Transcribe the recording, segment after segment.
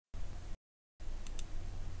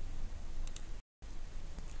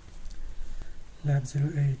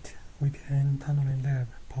Lab08 VPN Tunneling Lab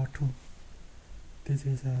Part 2. This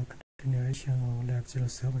is a continuation of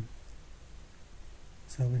Lab07.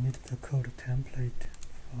 So we need the code template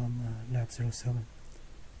from Lab07.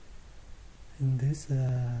 In this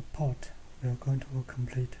part, we are going to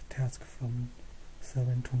complete tasks from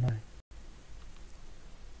 7 to 9.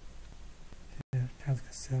 Here, task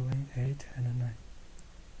 7, 8, and 9.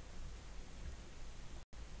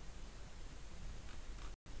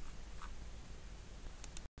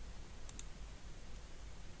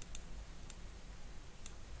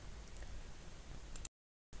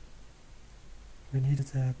 We need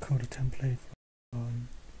the code template from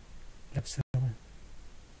Lab7.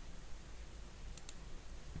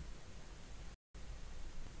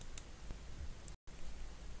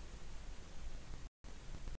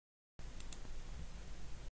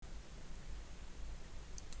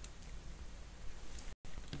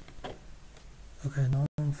 Okay, now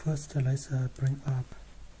first let's bring up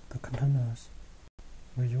the containers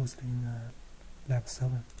we used in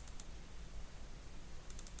Lab7.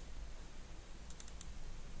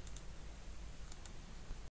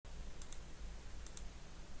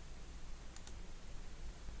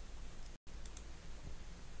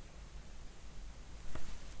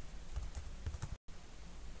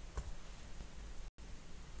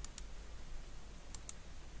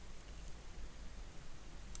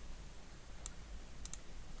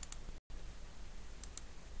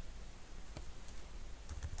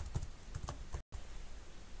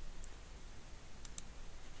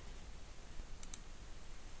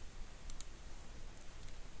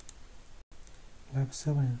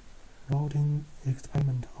 Lab7 routing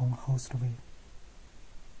experiment on host V.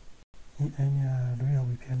 In any real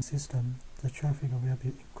VPN system, the traffic will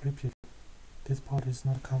be encrypted. This part is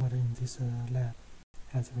not covered in this lab,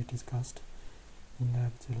 as we discussed in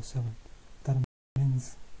Lab07. That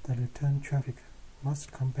means the return traffic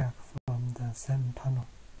must come back from the same tunnel.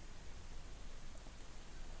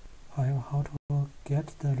 However, how to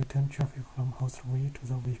get the return traffic from host V to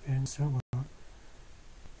the VPN server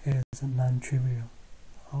is non-trivial.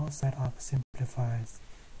 Our setup simplifies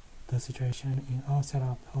the situation. In our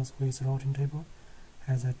setup, host V's routing table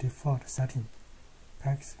has a default setting: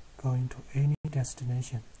 packets going to any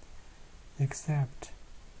destination except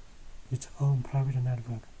its own private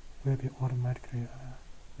network will be automatically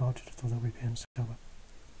routed to the VPN server.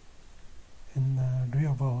 In the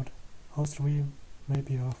real world, host V may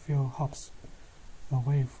be a few hops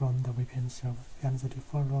away from the VPN server, and the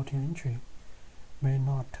default routing entry may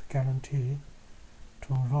not guarantee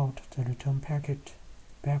to route the return packet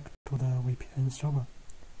back to the VPN server,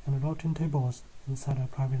 and routing tables inside a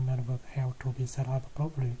private network have to be set up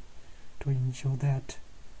properly to ensure that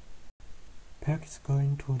packets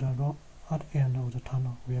going to the other end of the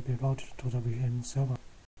tunnel will be routed to the VPN server.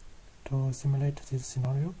 To simulate this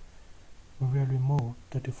scenario, we will remove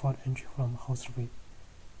the default entry from host V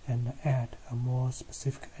and add a more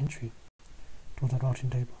specific entry to the routing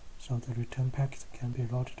table, so the return packets can be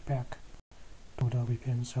routed back to the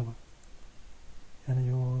VPN server. And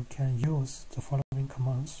you can use the following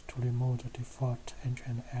commands to remove the default entry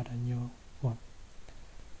and add a new one.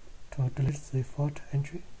 To delete the default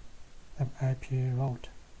entry, IP route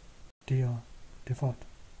dir default.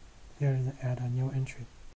 Here is add a new entry.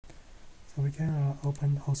 So we can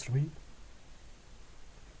open host V.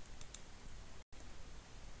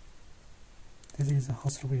 This is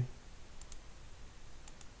host V.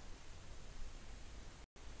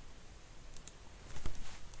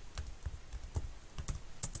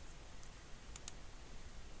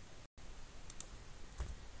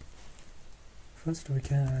 First, we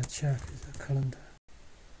can check the current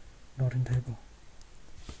routing table.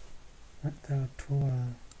 There are two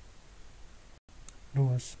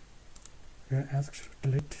rules. We are asked to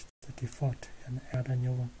delete the default and add a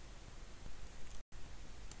new one.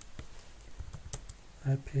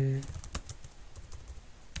 IP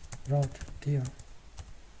route dir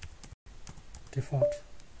default.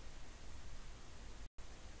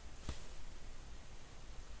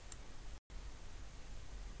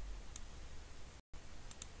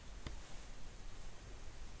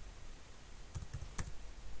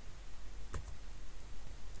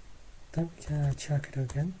 Then we can check it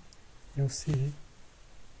again. You'll see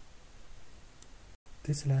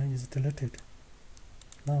this line is deleted.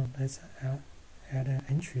 Now let's add an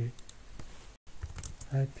entry.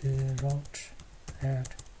 IP route add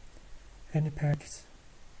any packets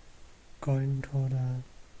going to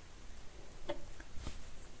the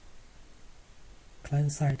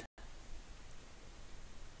client side.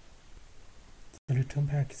 The return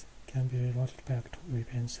packets can be routed back to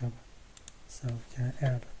VPN server. So we can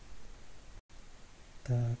add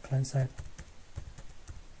the client side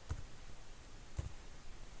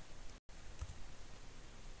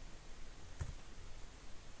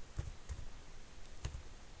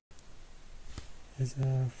is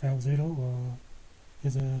 50 or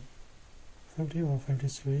is 50 or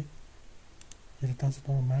 53. It does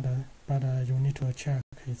not matter, but you need to check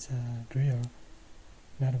it's a real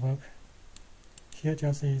network. Here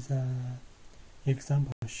just is an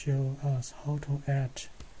example show us how to add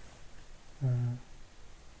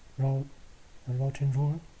routing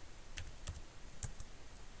rule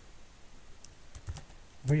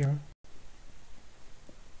where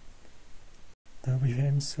the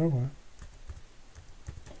VPN server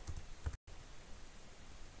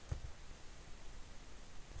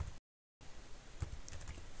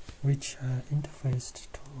which interfaced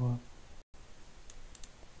to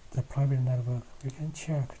the private network. We can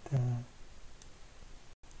check the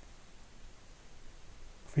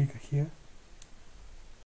figure here.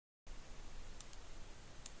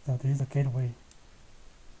 So this is a gateway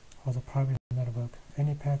for the private network.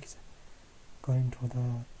 Any packet going to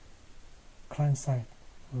the client side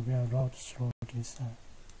will be routed through this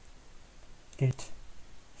gate.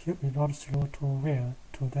 Here we route through to where?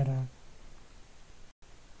 To that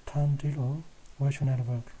Time 0 virtual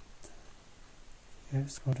network.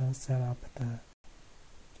 Let's go and set up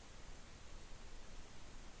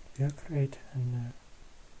the create and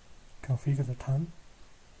configure the time.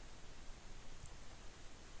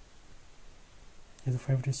 Is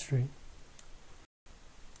 53.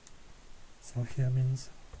 So here means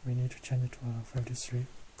we need to change it to 53.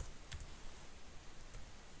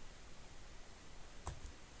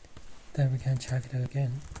 Then we can check it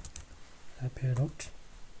again. Payload.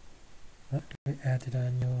 We added a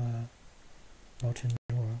new routing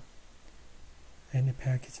rule. Any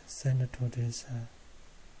packet sent to this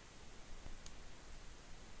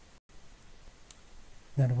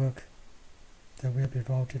network that will be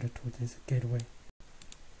routed to this gateway.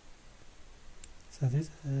 So this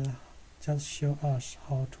just show us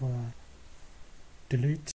how to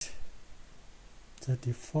delete the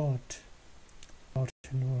default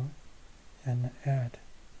routing rule and add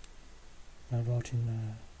a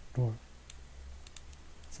routing rule.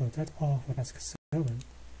 So that's all for task 7.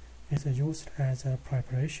 It's used as a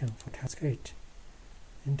preparation for task 8.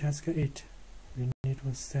 In task 8, we need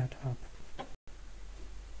to set up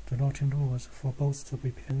the routing rules for both the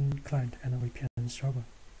VPN client and the VPN server.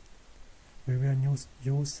 We will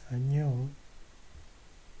use a new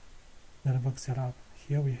network setup.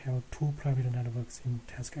 Here we have 2 private networks in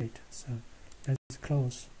task 8. So let's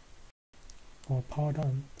close or power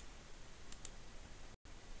down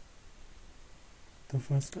the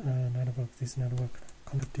first network, this network,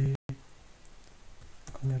 connect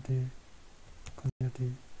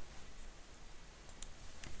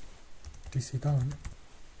DC down.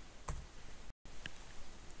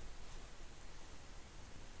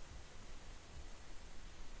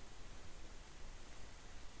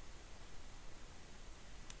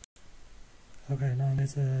 Okay, now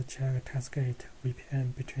let's check task 8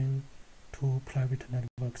 VPN between 2 private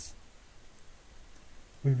networks.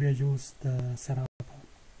 We will use the setup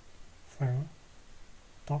file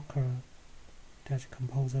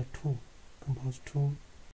docker-composer2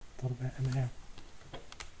 compose2.yml.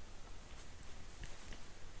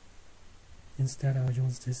 Instead, I'll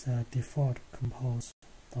use this default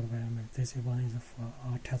compose.yml. This one is for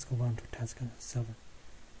our task 1 to task 7.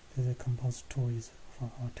 This compose2 is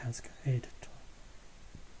for our task 8 to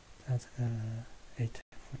task 8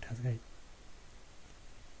 for task 8.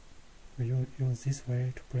 We use this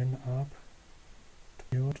way to bring up, to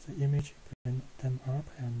build the image, bring them up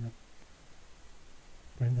and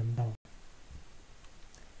bring them down.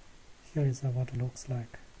 Here is what it looks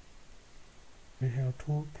like. We have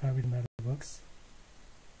 2 private networks,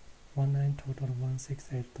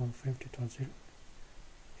 192.168.50.0.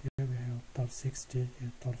 Here we have .60,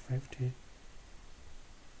 here .50.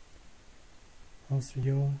 Host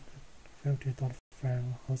U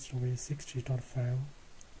 50.5, host V 60.5.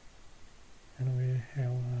 And we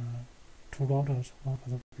have 2 routers, one for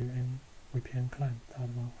the VPN client, the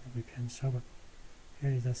other one for the VPN server.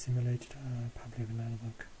 Here is a simulated public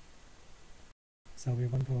network. So we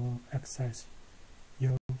want to access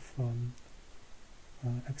U from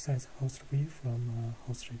access host V from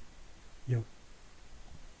host U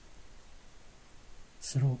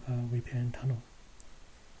through a VPN tunnel.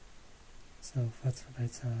 So first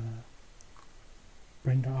let's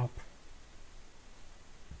bring it up.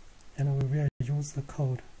 And we will use the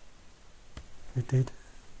code we did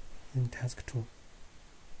in task 2.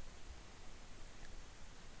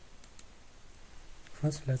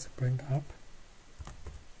 First, let's bring it up.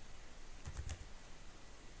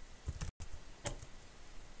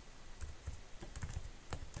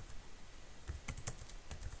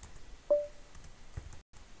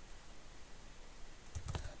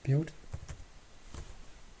 Build.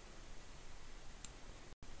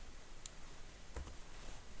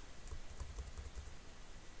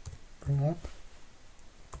 open up.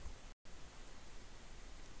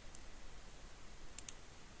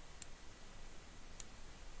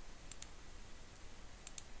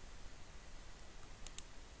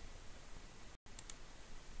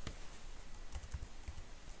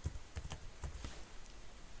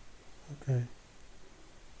 Okay,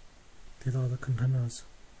 these are the containers.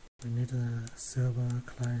 We need a server,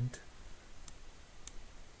 client,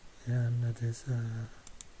 and this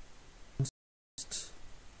host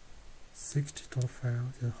 60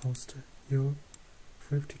 file, the host U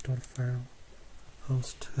 50 file,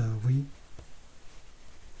 host V.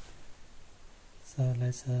 So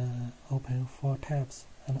let's open 4 tabs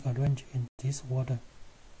and arrange in this order: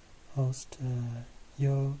 host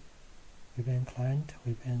U, VPN client,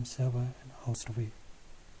 VPN server, and host V.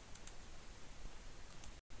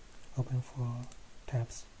 Open 4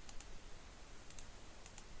 tabs.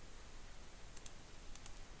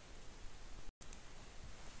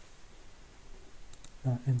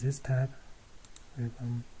 Now in this tab, we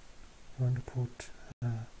want to put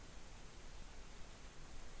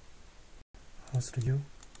host U.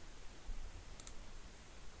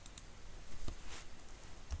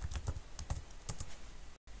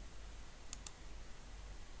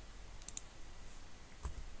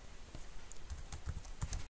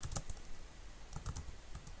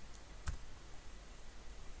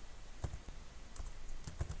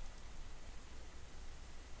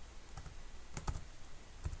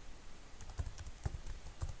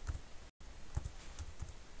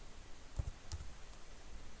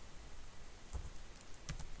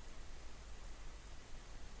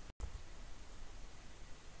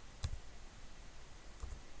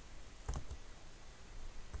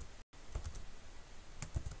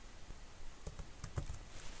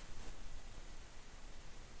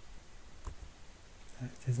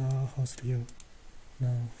 This is our host U.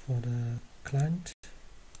 Now for the client,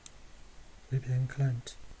 VPN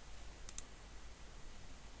client.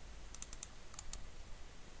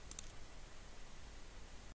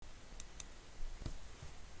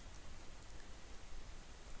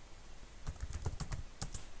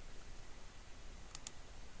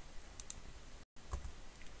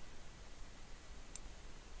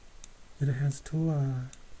 It has 2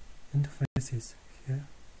 interfaces here.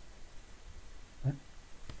 Right.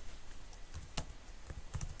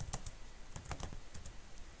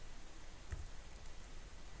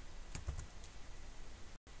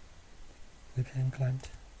 VPN client.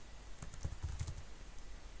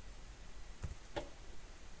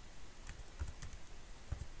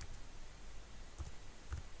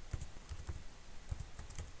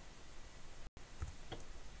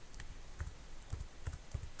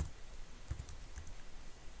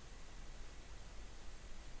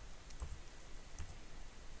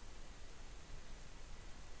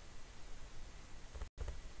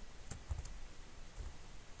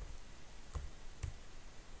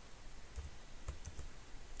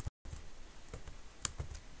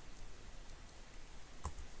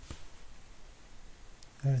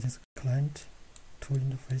 This client, 2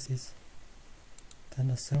 interfaces. Then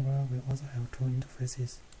the server will also have 2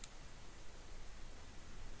 interfaces.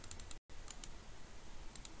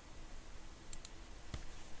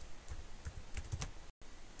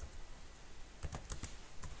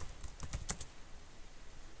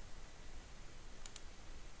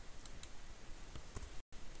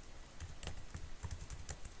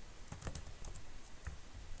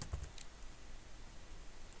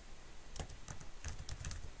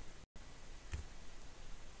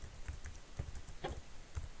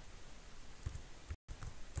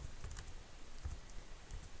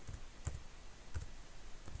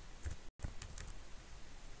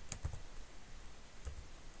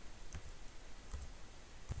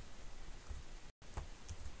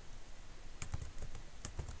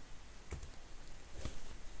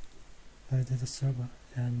 There's a server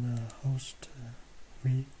and host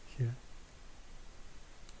V here.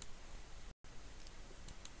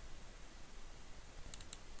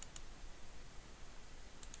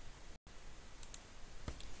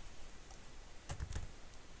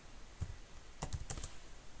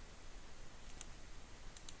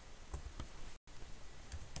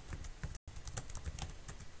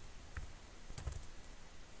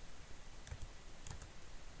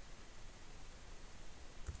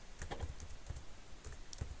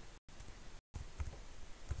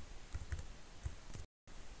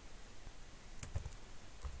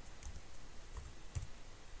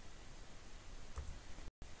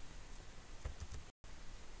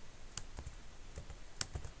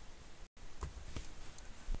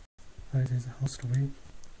 Right, is host V.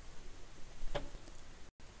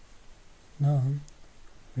 Now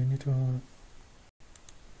we need to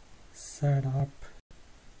set up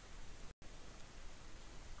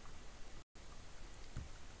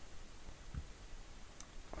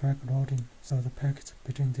crack routing so the packets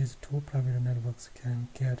between these two private networks can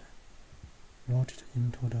get routed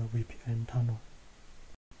into the VPN tunnel.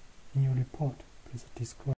 In your report, please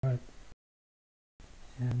describe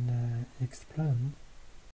and explain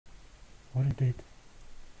what you did.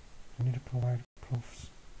 You need to provide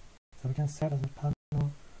proofs. So we can set the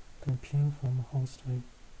tunnel to ping from host U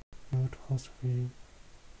to host V.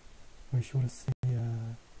 We should see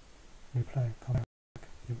a reply come back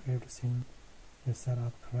if everything is set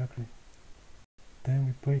up correctly. Then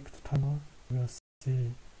we break the tunnel. We'll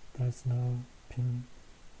see there's no ping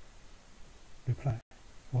reply.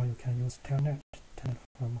 Or you can use telnet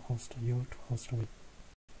from host U to host V.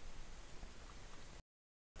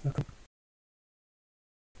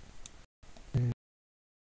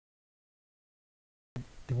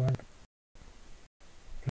 Divide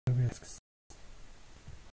risks.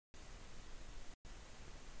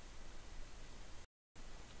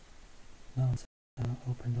 Now let's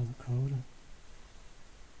open the code.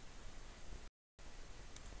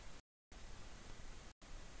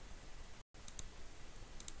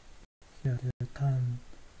 Here the time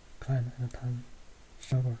client and time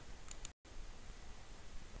server.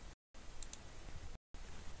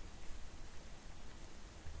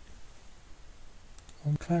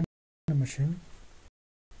 On client machine,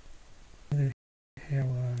 they have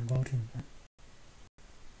a routing.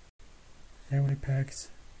 Every packet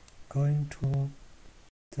going to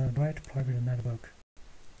the right private network.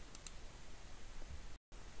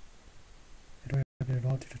 It will be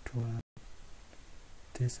routed to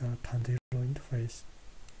this time zero interface.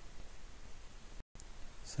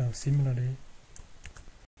 So similarly,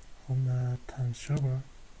 on the time server,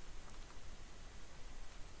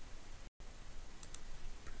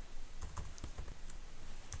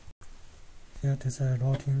 here it is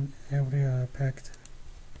routing every packet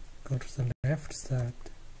go to the left side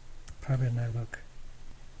private network.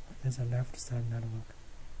 This is a left side network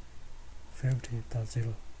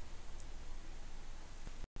 50.0.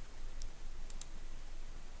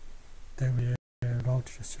 Then we route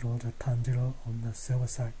through the time zero on the server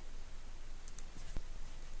side.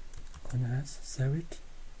 As save it.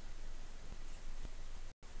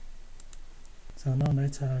 So now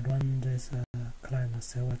let's run this client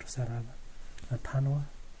server to set up a tunnel.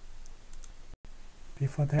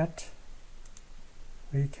 Before that,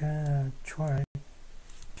 we can try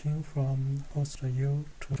ping from host U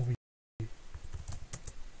to V.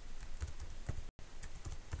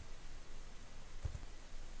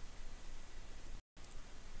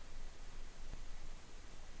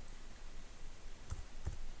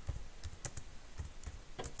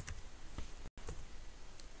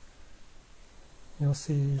 You'll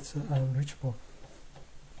see it's unreachable.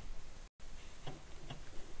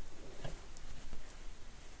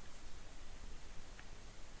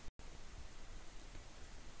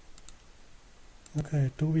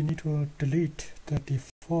 Okay, do we need to delete the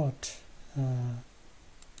default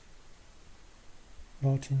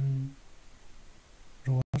routing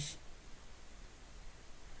rules?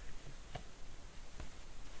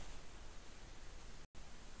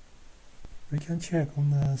 We can check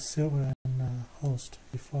on the server and host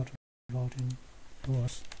default routing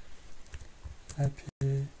rules.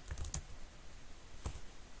 IP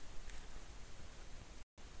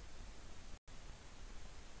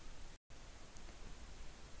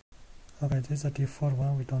okay, this is a default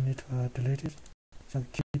one, we don't need to delete it, just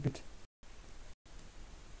keep it.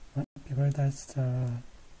 Because that's the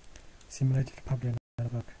simulated public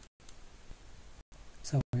network.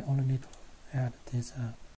 So we only need to add these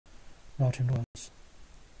routing rules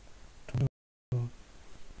to do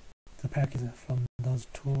the packets from those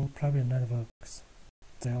two private networks.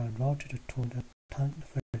 They are routed to the time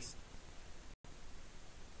interface.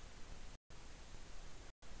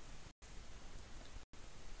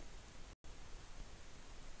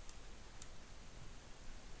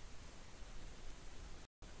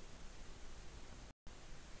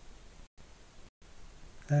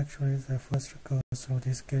 Actually, the first goes through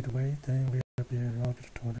this gateway, then we will be routed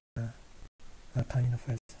to the time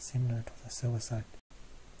interface similar to the server side.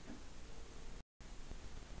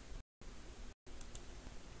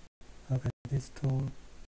 Okay, these two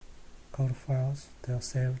code files, they are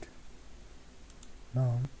saved.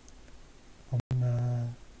 Now, on the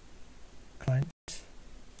client,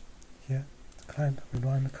 here, the client will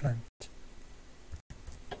run the client.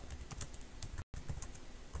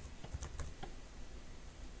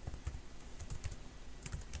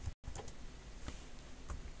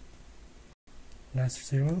 Last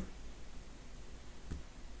 0.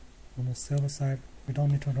 On the server side, We don't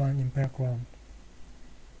need to run in background.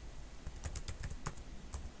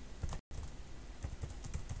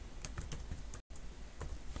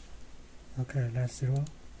 Okay, that's 0.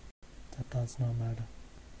 That does not matter.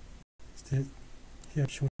 Still, here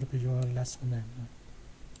should be your last name.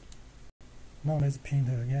 Now let's paint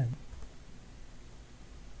it again.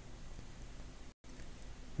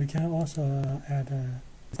 We can also add a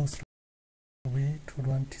host way to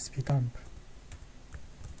run TCP dump.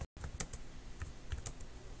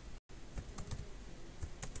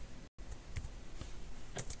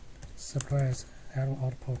 Surprise arrow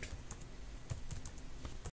output.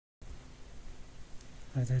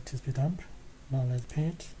 As a TCP dump. Now let's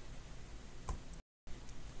paint.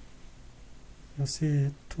 You'll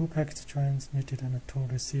see 2 packets transmitted and 2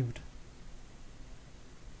 received.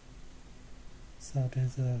 So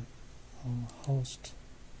there's a host.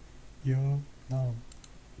 Now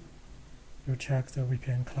you check the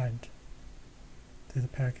VPN client. This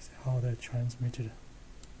packet how they transmitted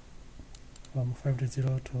from 50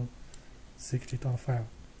 to 60.5.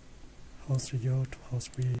 Host U to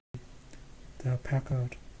host V. The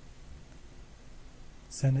packet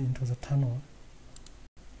sent into the tunnel.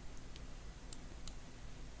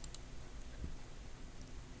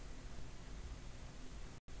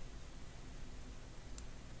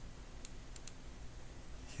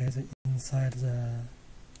 Here's inside the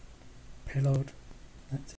payload.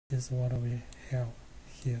 This is what we have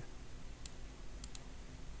here.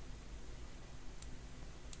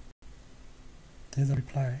 There's a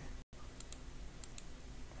reply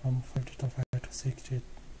from 50.5 to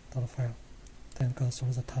 60.5. Then goes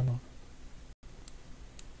through the tunnel.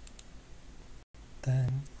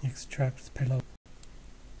 Then extract the payload.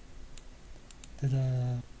 There's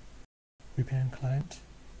a VPN client.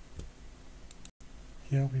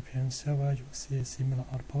 Here VPN server, you see a similar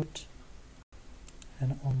output.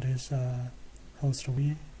 And on this host V,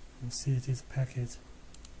 you see this package.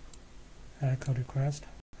 Echo request,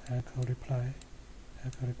 echo reply,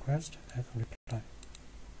 echo request, echo reply.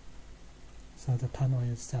 So the tunnel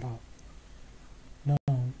is set up. Now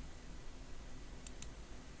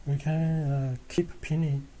we can keep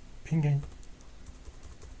pinging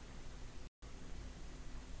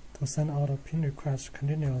to send out a ping request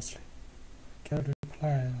continuously. Get a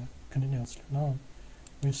reply continuously. Now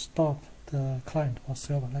we stop the client or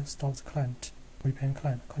server. Let's stop the client, VPN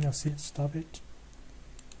client. Can you see? Stop it.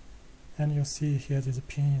 And you see here this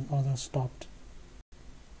ping is also stopped.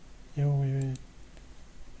 Here we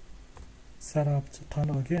set up the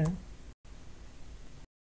tunnel again.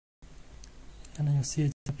 And you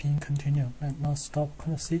see the ping continue. And now stop.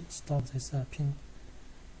 Can you see? Stop this ping.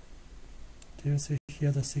 Do you see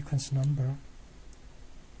here the sequence number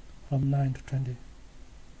from 9 to 20?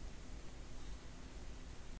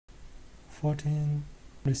 14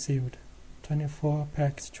 received, 24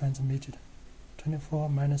 packets transmitted. 24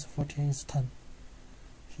 minus 14 is 10.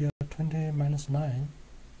 Here 20 minus 9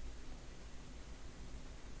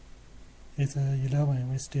 is 11.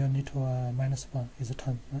 We still need to minus 1 is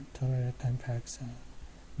 10. Right? 10 packs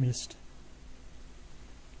missed.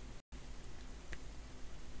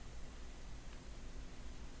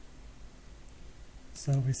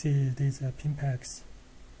 So we see these pin packs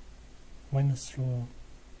went through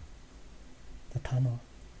the tunnel.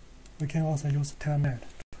 We can also use telnet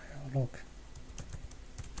to have a look.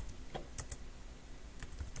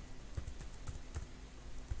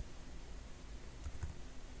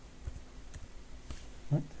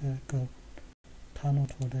 Go tunnel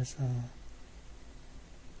to this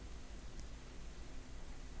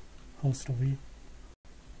host V.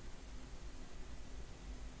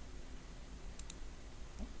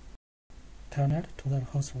 Telnet to that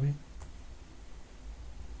host V.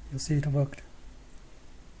 You see it worked.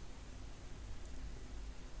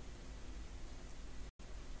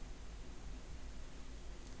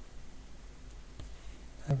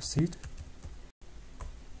 Have seed.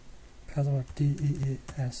 Password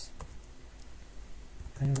DEES.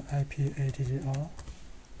 I use IP-ADDR.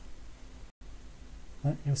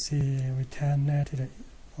 You see we telneted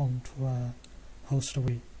onto a host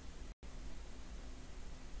V.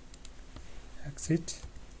 Exit.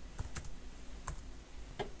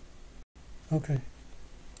 Okay.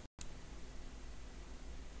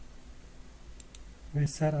 We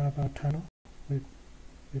set up a tunnel with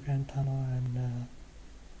VPN tunnel, and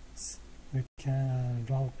we can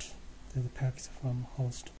route the packets from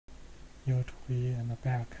host U to V and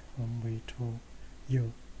back from V to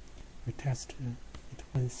U. We test it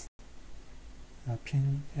with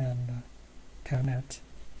ping and telnet.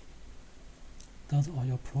 Those are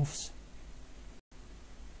your proofs.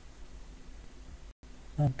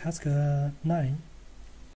 Now task 9,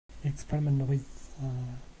 experiment with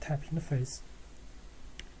tab interface.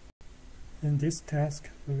 In this task,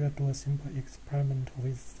 we will do a simple experiment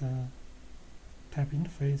with the tab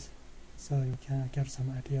interface, so you can get some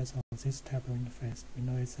ideas of this tab interface. We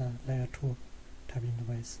know it's a layer 2 tab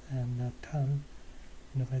interface, and the time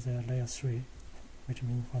interface is layer 3, which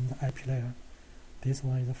means from the IP layer. This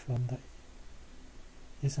one is from the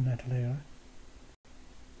Ethernet layer.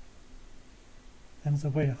 And the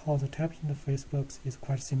way how the tab interface works is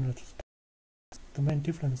quite similar to the main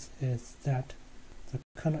difference is that the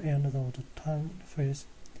kernel end of the time interface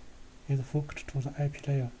is hooked to the IP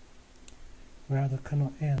layer, where the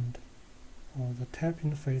kernel end or the tab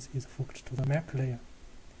interface is hooked to the MAC layer.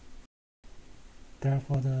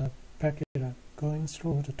 Therefore, the packet going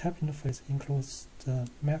through the tab interface includes the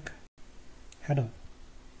MAC header,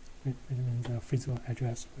 which means the physical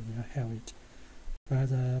address when you have it, where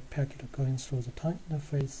the packet going through the time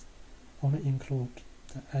interface only include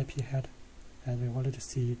the IP header, as we already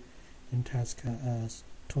see in task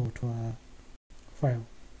 2 to a file.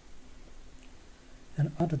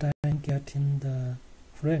 And other than getting the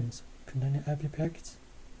frames containing IP packets,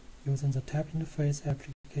 using the tab interface,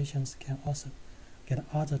 applications can also get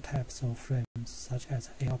other types of frames, such as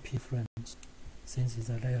ARP frames, since it's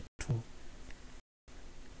a layer 2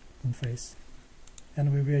 interface.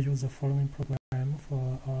 And we will use the following program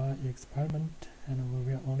for our experiment, and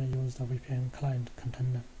we will only use the VPN client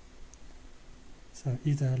container. So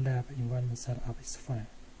either lab environment setup is fine.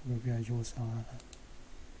 We will use our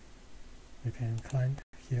VPN client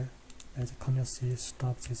here. As Ctrl C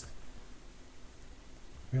stop this.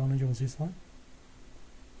 We only use this one.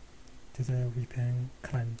 This is a VPN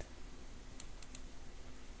client.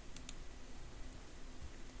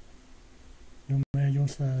 You may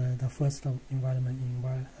use the first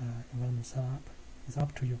environment setup. It's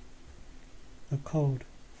up to you. The code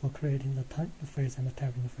for creating the time interface and the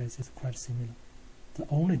tab interface is quite similar. The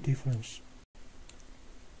only difference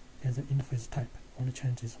is the interface type. Only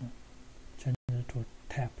change this one. Change it to a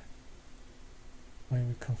tab when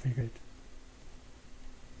we configure it.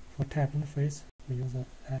 For tab interface, we use the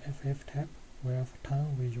IFF tab, where for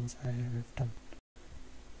time we use IFF time.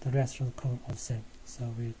 The rest of the code are the same,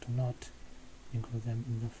 so we do not include them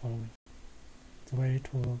in the following. The way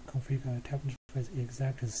to configure a tab interface is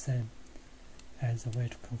exactly the same as the way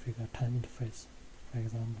to configure a time interface. For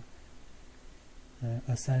example,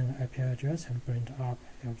 assign an IP address and bring it up,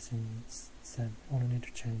 everything is the same. Only need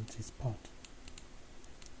to change this part.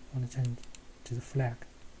 Only change to the flag.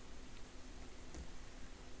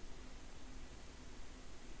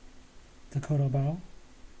 The code above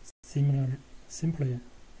simply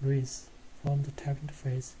reads from the tab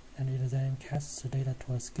interface, and it then casts the data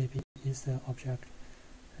to a Scapy Ether object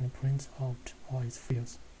and prints out all its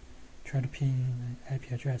fields. Try to ping the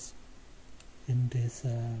IP address in this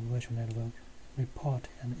virtual network. Report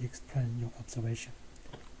and explain your observation.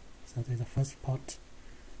 So this is the first part.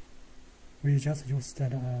 We just use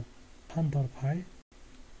that time.py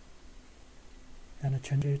and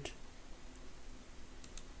change it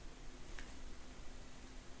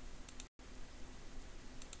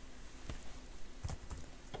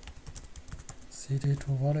cd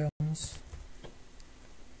to volumes,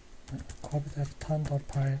 copy that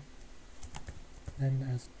time.py, name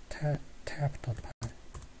as tab.py.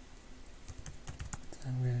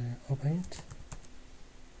 Then we open it.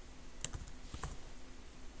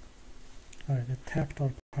 Alright, the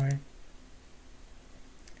tab.py,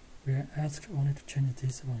 we are asked only to change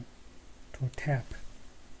this one to tab.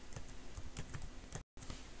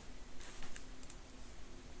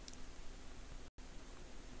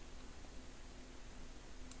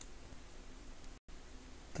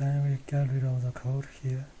 Then we get rid of the code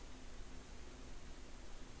here.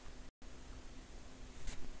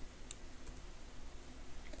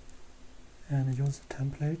 And use the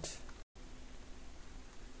template,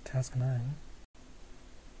 task 9.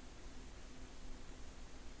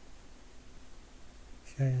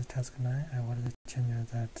 Here is task 9. I wanted to change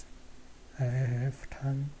that IFF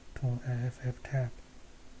time to IFF tab.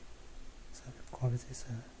 So we copy this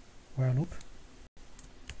while loop.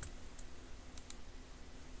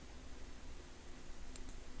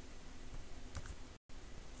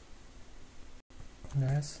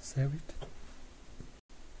 Nice, save it.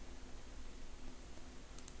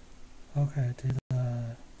 Okay, this is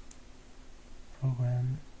the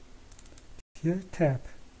program. Here tab,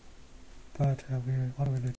 but what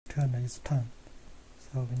we return is time.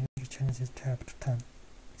 So we need to change this tab to time.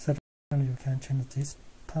 Certainly you can change this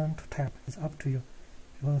time to tab. It's up to you,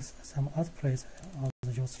 because some other place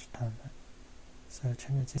also use time. So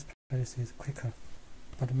changing this place is quicker,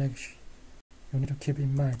 but make sure you need to keep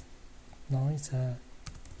in mind. Now it's a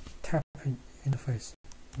tab interface,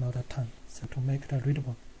 not a ton. So to make it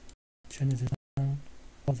readable, change the ton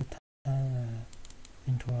of the ton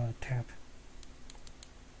into a tab.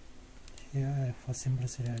 Here, for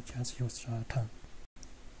simplicity, I just use a ton.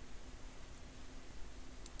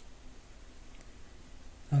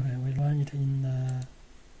 Okay, we run it in the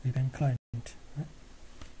VPN client. Right?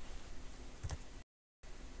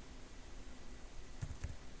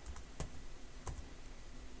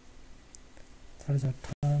 There is a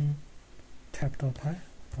ton tab.py.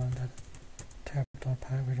 Run that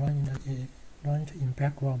tab.py. We run it in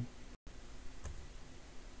background.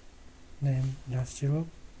 Name -0.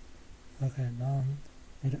 Okay, now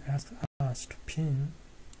it asks us to ping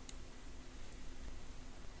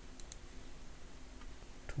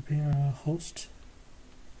a host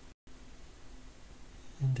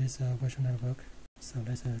in this virtual network. So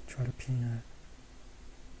let's try to ping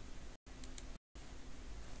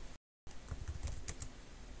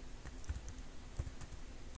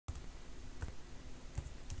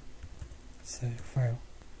say file,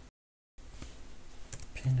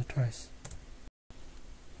 ping it twice.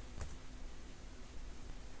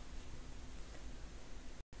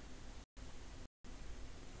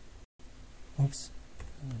 Oops.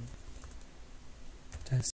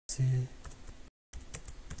 Let's see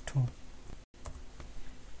 2.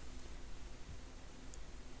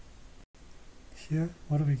 Here,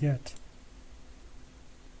 what do we get?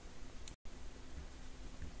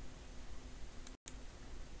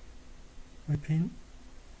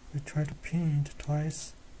 We try to ping it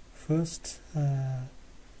twice. First,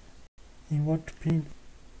 in order to ping,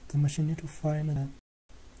 the machine need to find a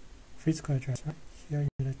physical address, right? Here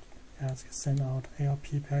it asks send out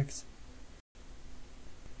ARP packets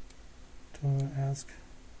to ask.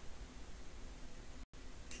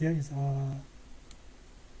 Here is our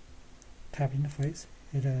tab interface.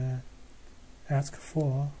 It asks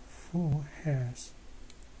for full hash,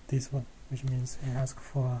 this one, which means it asks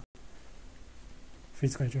for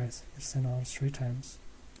physical address. It sends out 3 times.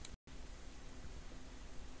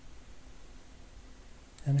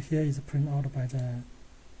 And here is print out by the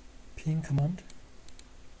ping command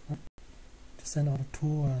to send out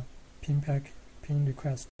 2 ping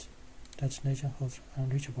request destination host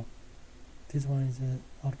unreachable. This one is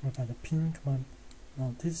output by the ping command.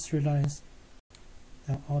 Now these 3 lines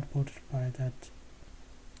are output by that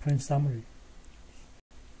print summary.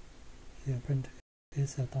 Here print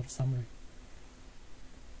is a dot summary.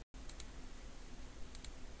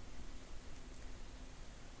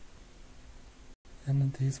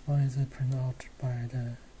 And this one is printed out by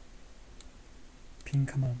the ping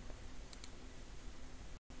command.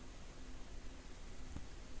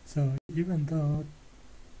 So even though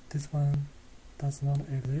this one does not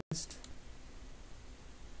exist,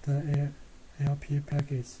 the ARP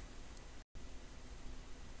package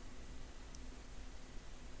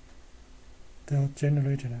they're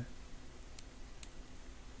generated.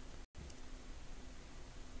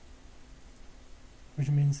 Which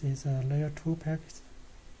means it's a layer 2 package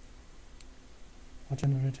or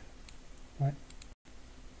generated, right?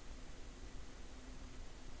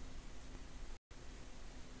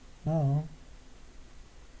 Now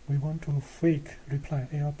we want to fake reply,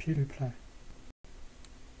 ARP reply.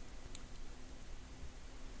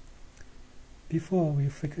 Before we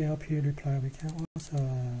fake ARP reply, we can also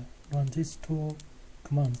run these 2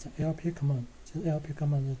 commands. The ARP command. The ARP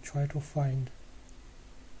command try to find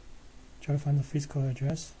the physical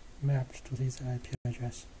address mapped to this IP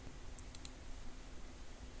address.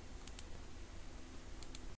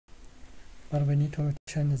 But we need to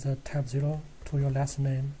change the tab 0 to your last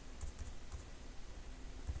name,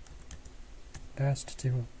 last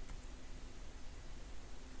 0.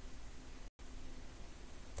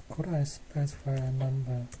 Could I specify a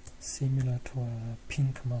number similar to a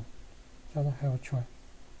ping command? Just have a try.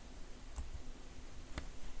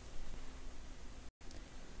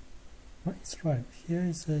 Well, it's right. Here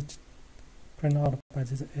is printed out by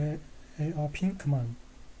this ARP command.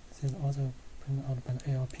 This is also printed out by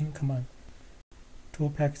the ARP command. 2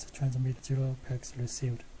 packets transmit, 0 packets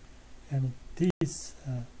received. And these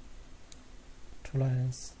 2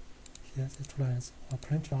 lines, here the 2 lines are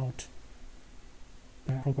printed out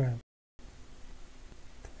by a program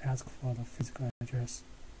to ask for the physical address.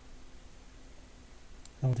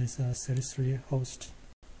 So this 33 host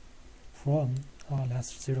from our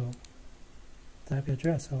last 0. The IP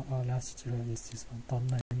address of our last 0 is this one,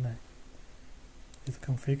 .99. It's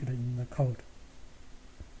configured in the code,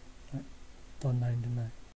 right?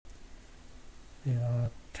 .99 in our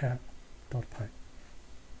tab.py.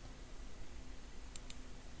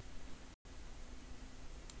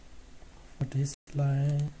 For this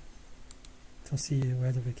line, to see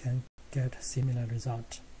whether we can get similar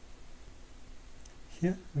result.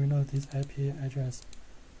 Here we know this IP address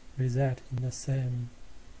reside in the same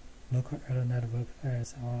local area network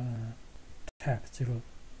as our type 0.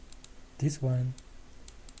 This one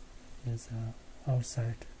is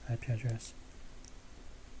outside IP address.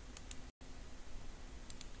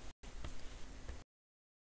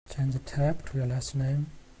 Change the type to your last name.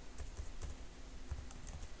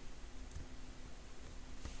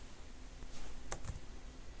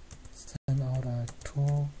 Send out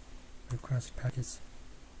 2 request packets.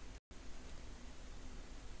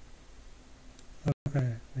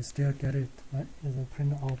 Okay, we still get it. Right? It's a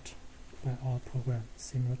print out by our program,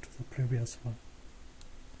 similar to the previous one.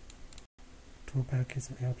 2 packets,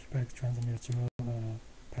 LP packet transmit, 0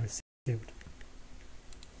 packet received.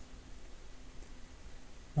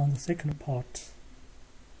 On the second part,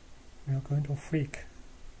 we are going to fake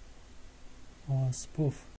or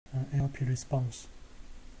spoof an LP response.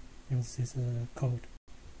 Use this code.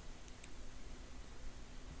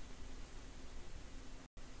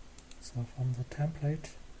 So from the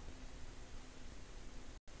template,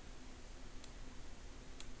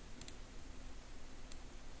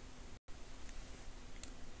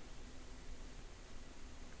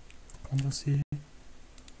 Ctrl+C,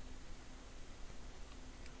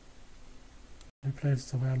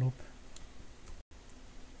 replace the while loop,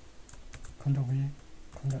 Ctrl+V,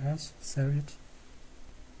 Ctrl+S, save it.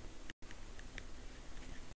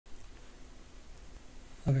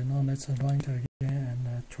 Okay, now let's run it again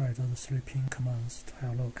and try those 3 ping commands to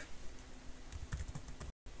have a look.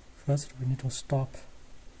 First, we need to stop.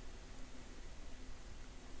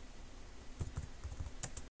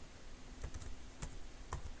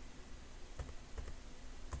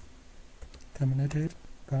 Terminated,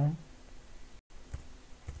 gone.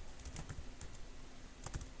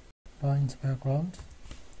 Run in the background.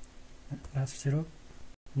 That's 0.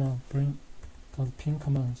 Now bring those ping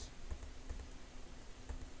commands.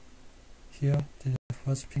 Here, the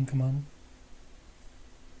first ping command.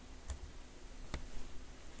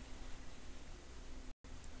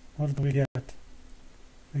 What do we get?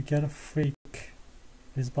 We get a fake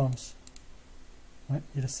response. Right?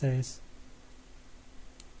 It says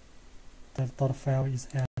that dot file is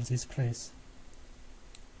at this place.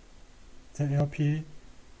 The LP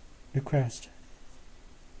request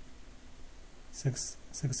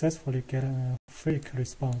successfully get a fake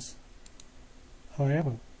response.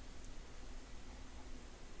 However,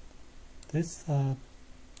 this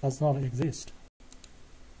does not exist.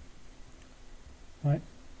 Right?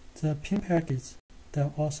 The ping packets that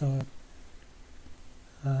are also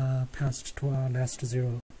passed to our last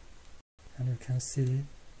 0, and you can see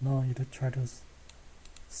now it try to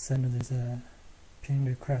send this ping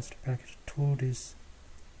request packet to this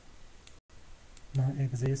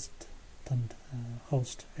non-existent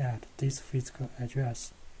host at this physical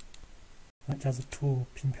address. Just 2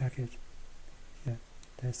 ping packets. Here,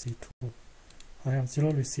 let's see 2. I have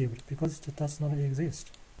 0 received because it does not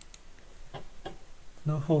exist.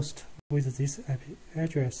 No host with this IP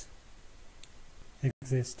address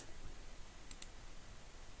exists.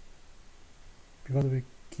 Because we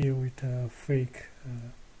give it a fake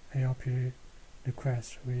ALP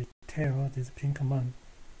request, we tell this ping command,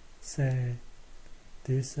 say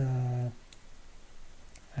this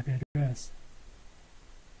IP address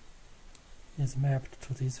is mapped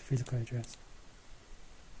to this physical address.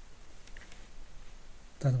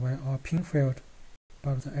 That's why our ping failed,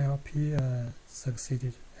 but the ALP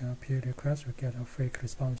succeeded. ALP request will get a fake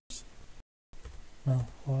response. Now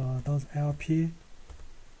for those ALP pin,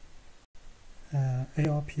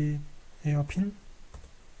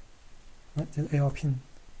 this AL pin,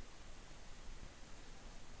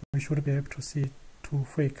 we should be able to see 2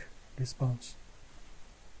 fake response.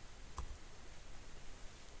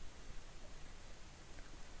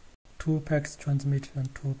 Two packets transmitted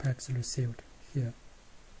and 2 packets received here.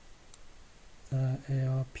 The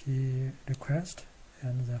ALP request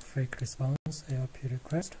and the fake response, ALP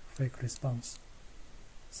request, fake response.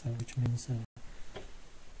 So which means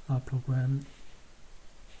our program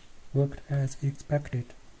worked as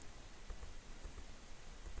expected.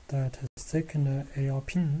 That second AL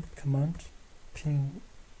pin command,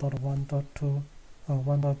 ping.1.2 or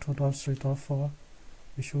 1.2.3.4,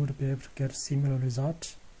 we should be able to get similar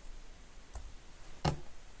result.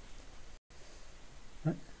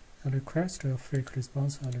 A request to a fake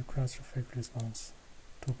response, a request to fake response.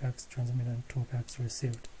 2 packets transmitted and 2 packets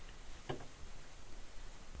received.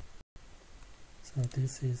 So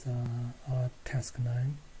this is our task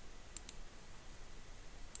 9.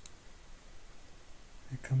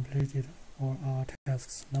 We completed all our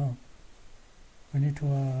tasks. Now we need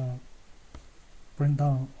to bring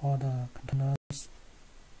down all the containers.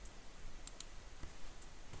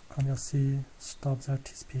 Ctrl C stop the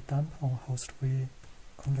TCP dump on host V.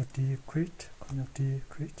 Ctrl D quit. Ctrl D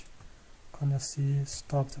quit. Ctrl C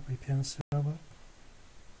stop the VPN server.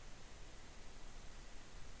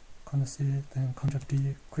 Ctrl C, then Ctrl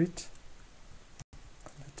D quit.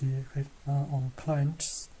 Ctrl D quit. Now on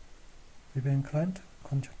clients, VPN client,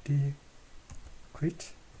 Ctrl D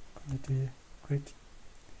quit. Ctrl D quit.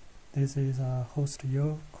 This is a host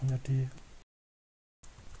U. Ctrl D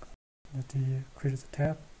quit the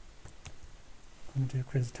tab. Ctrl D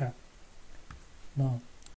quit the tab. Now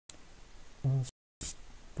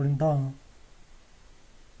bring down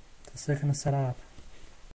the second setup.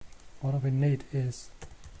 What we need is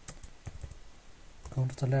go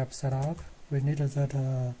to the lab setup. We need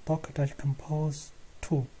that docker-compose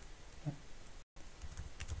tool.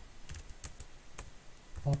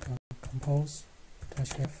 Docker compose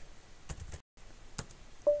 -f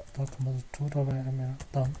docker compose tool.yml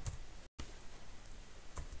done.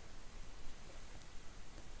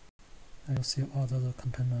 And you'll see all the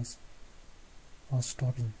containers are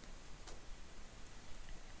stored in.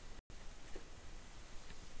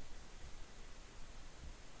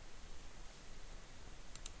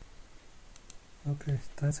 Okay,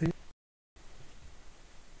 that's it.